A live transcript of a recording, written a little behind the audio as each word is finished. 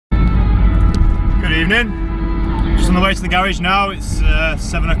Evening. Just on the way to the garage now. It's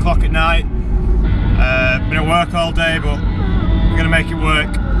 7 o'clock at night. Been at work all day, but we're gonna make it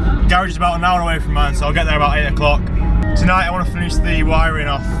work. Garage is about an hour away from mine, so I'll get there about 8 o'clock. Tonight I want to finish the wiring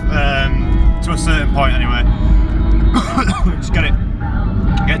off to a certain point anyway. Just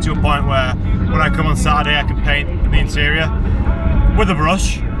get to a point where when I come on Saturday I can paint the interior with a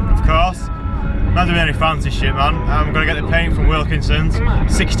brush, of course. Not doing any fancy shit, man. I'm gonna get the paint from Wilkinson's,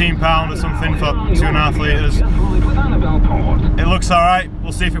 £16 or something for 2.5 litres. It looks alright,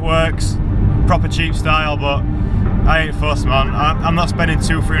 we'll see if it works. Proper cheap style, but I ain't fussed, man. I'm not spending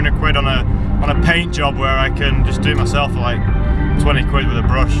 200-300 quid on a paint job where I can just do it myself for like 20 quid with a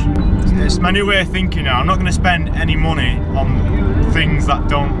brush. It's my new way of thinking now. I'm not gonna spend any money on things that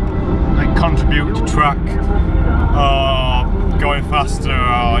don't like contribute to track or going faster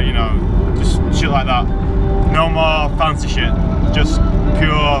or, you know, just shit like that. No more fancy shit, just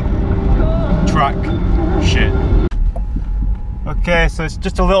pure track shit. Okay, so it's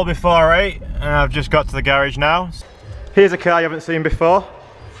just a little before 8 and I've just got to the garage now. Here's a car you haven't seen before.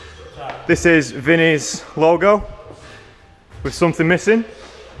 This is Vinny's logo with something missing.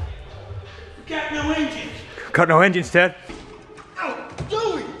 Got no engines. Got no engines, Ted. No,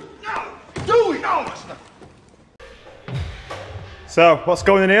 do it. No, do it. No, that's not. So, what's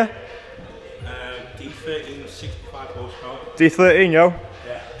going in here? D13, 65 horsepower. D13, yo?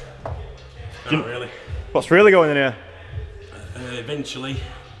 Yeah. Not really. What's really going in here? Eventually. Do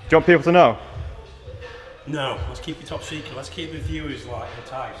you want people to know? No, let's keep it top secret. Let's keep the viewers like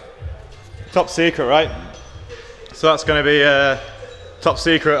enticed. Top secret, right? So that's going to be top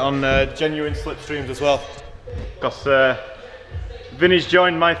secret on genuine slipstreams as well. Because Vinny's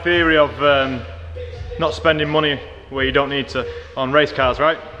joined my theory of not spending money where you don't need to on race cars,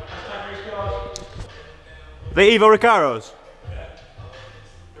 right? The Evo Recaros? Yeah.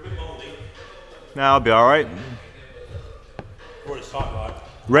 They're a bit moldy. Nah, I'll be alright. What it's like.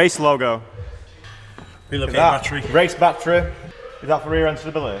 Race logo. Relocate battery. Race battery. Is that for rear end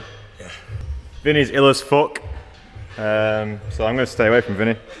stability? Yeah. Vinny's ill as fuck. So I'm going to stay away from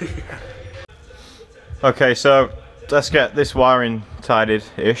Vinny. Okay, so let's get this wiring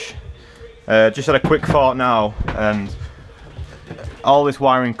tidied-ish. Just had a quick thought now, and all this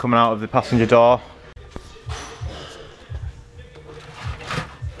wiring coming out of the passenger door.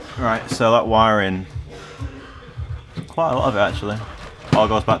 Right, so that wiring, quite a lot of it actually, all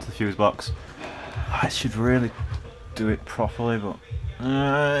goes back to the fuse box. I should really do it properly, but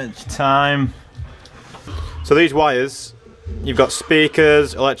it's time. So these wires, you've got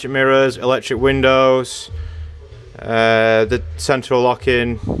speakers, electric mirrors, electric windows, the central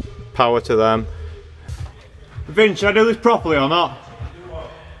locking, power to them. Vince, should I do this properly or not?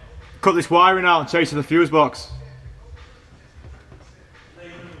 Cut this wiring out and take it to the fuse box.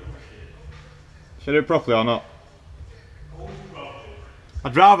 Should I do it properly or not?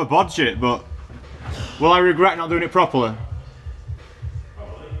 I'd rather bodge it, but will I regret not doing it properly?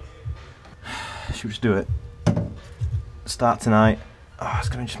 Should we just do it? Start tonight. Oh, it's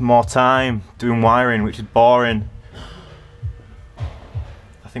gonna be just more time doing wiring, which is boring.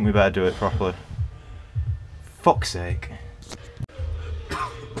 I think we better do it properly. Fuck's sake.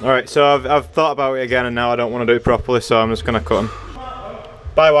 Alright, so I've thought about it again and now I don't want to do it properly, so I'm just gonna cut them.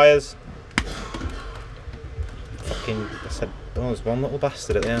 Bye, wires. Fucking, I said, oh, there's one little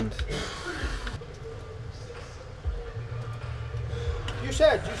bastard at the end. You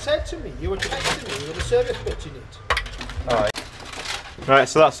said to me, you were texting me with a service bit in it. Alright. Right,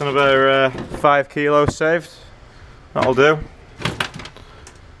 so that's another 5 kilos saved. That'll do.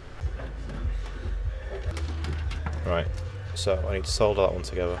 Right, so I need to solder that one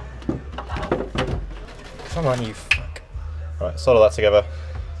together. Come on, you fuck. Right, solder that together.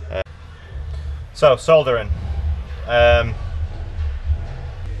 So, soldering. Oh,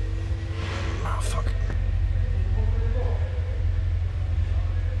 fuck.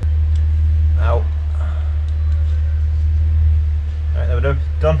 Ow. Right, there we go,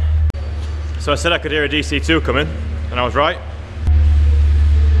 done. So I said I could hear a DC2 coming, and I was right.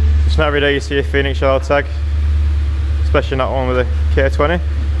 It's not every day you see a Phoenix yellow tag, especially not one with a K20.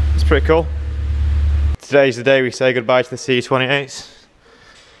 It's pretty cool. Today's the day we say goodbye to the C28s.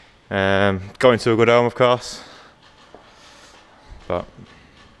 Going to a good home, of course. But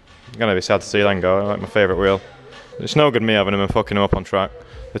I'm gonna be sad to see them go. I like my favourite wheel. It's no good me having them and fucking them up on track.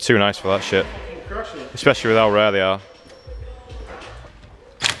 They're too nice for that shit. Especially with how rare they are.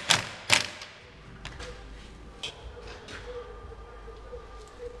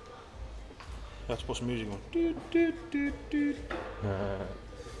 Let's put some music on.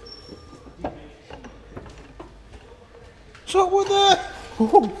 So with that.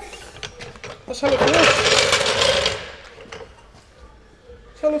 That's how it flush.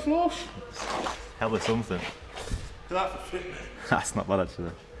 That's how it flush. Hell with something. Do that for free. That's not bad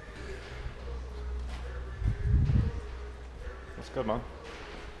actually. That's good, man.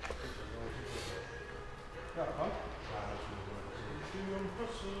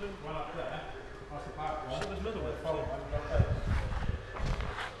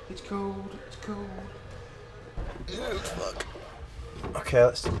 It's cold, it's cold. Oh, fuck. Okay,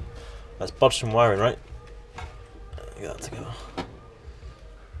 let's bodge some wiring, right? Get that together.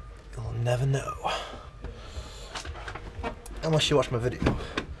 You'll never know. Unless you watch my video.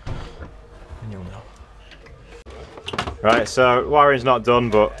 And you'll know. Right, so wiring's not done,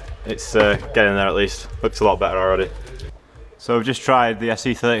 but it's getting there at least. Looks a lot better already. So we've just tried the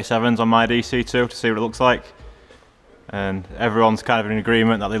SE37s on my DC2 to see what it looks like. And everyone's kind of in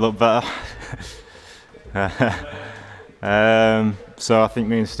agreement that they look better. So I think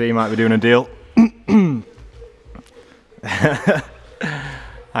me and Steve might be doing a deal. Hang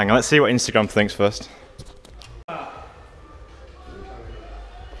on, let's see what Instagram thinks first.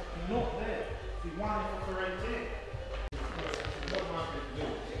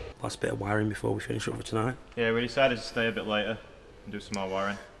 Last bit of wiring before we finish up for tonight. Yeah, we decided to stay a bit later and do some more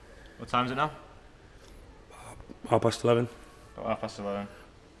wiring. What time is it now? 11:30. About 11:30.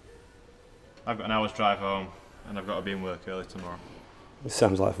 I've got an hour's drive home and I've got to be in work early tomorrow. It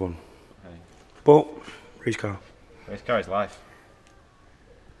sounds like fun. Hey. But, race car. Race car is life.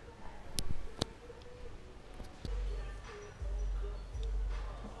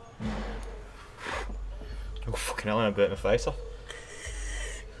 Oh fucking hell, I burnt my face off.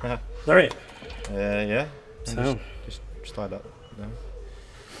 Alright. Yeah. So. Just slide that down.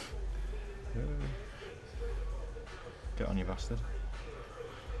 Get on, you bastard.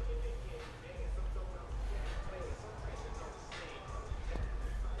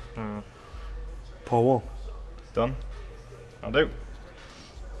 Paul Wall. Done. I'll do.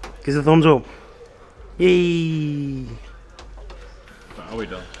 Give us a thumbs up. Yay! Are we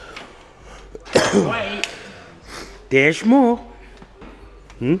done? Wait. There's more.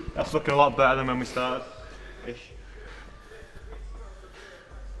 That's looking a lot better than when we started. Ish.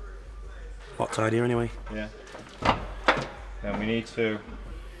 A lot tidier anyway. Yeah. And we need to,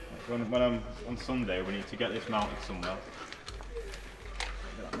 when I'm on Sunday, we need to get this mounted somewhere.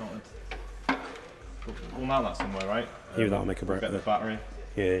 Get that mounted. We'll mount that somewhere, right? Maybe that'll make a break. Get the battery.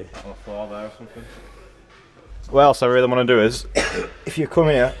 Yeah. On the floor there or something. What else I really want to do is, if you come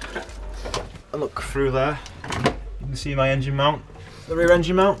here and look through there, you can see my engine mount, the rear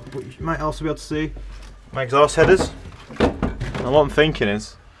engine mount, but you might also be able to see my exhaust headers. And what I'm thinking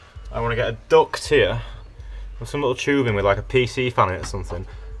is, I want to get a duct here, with some little tubing with like a PC fan in it or something,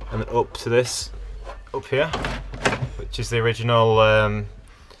 and then up to this, up here, which is the original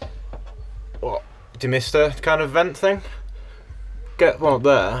demister kind of vent thing. Get one up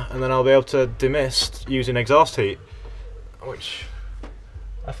there, and then I'll be able to demist using exhaust heat, which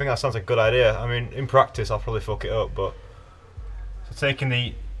I think that sounds like a good idea. I mean, in practice I'll probably fuck it up, but so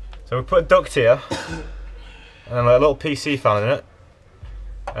we put a duct here, and then a little PC fan in it,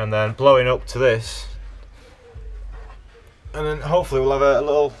 and then blowing up to this, and then hopefully we'll have a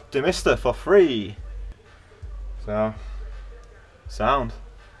little demister for free. So, sound.